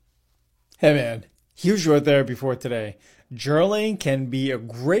Hey man, here's your therapy for today. Journaling can be a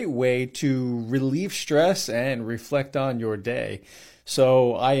great way to relieve stress and reflect on your day.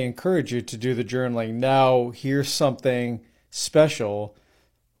 So I encourage you to do the journaling. Now, here's something special.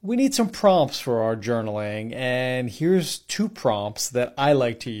 We need some prompts for our journaling, and here's two prompts that I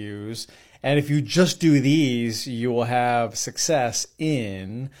like to use. And if you just do these, you will have success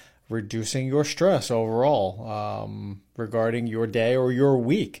in reducing your stress overall regarding your day or your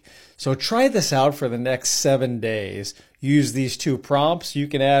week. So try this out for the next 7 days. Use these two prompts. You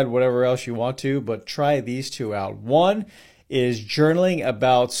can add whatever else you want to, but try these two out. One is journaling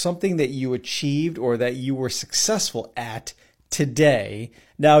about something that you achieved or that you were successful at today.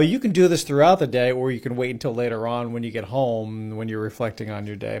 Now, you can do this throughout the day, or you can wait until later on when you get home, when you're reflecting on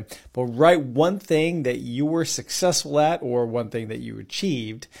your day. But write one thing that you were successful at or one thing that you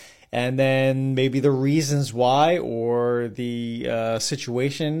achieved, and then maybe the reasons why or the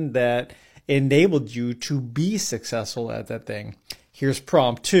situation that enabled you to be successful at that thing. Here's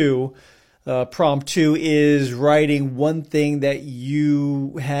prompt two. Prompt two is writing one thing that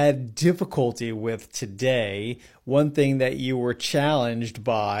you had difficulty with today, one thing that you were challenged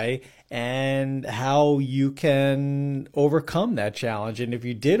by, and how you can overcome that challenge. And if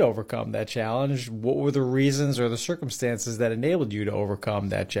you did overcome that challenge, what were the reasons or the circumstances that enabled you to overcome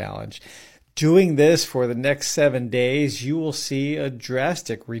that challenge? Doing this for the next 7 days, you will see a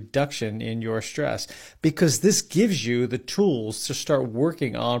drastic reduction in your stress because this gives you the tools to start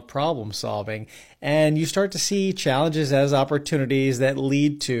working on problem solving, and you start to see challenges as opportunities that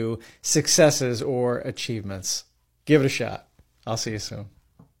lead to successes or achievements. Give it a shot. I'll see you soon.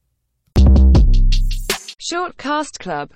 Shortcast Club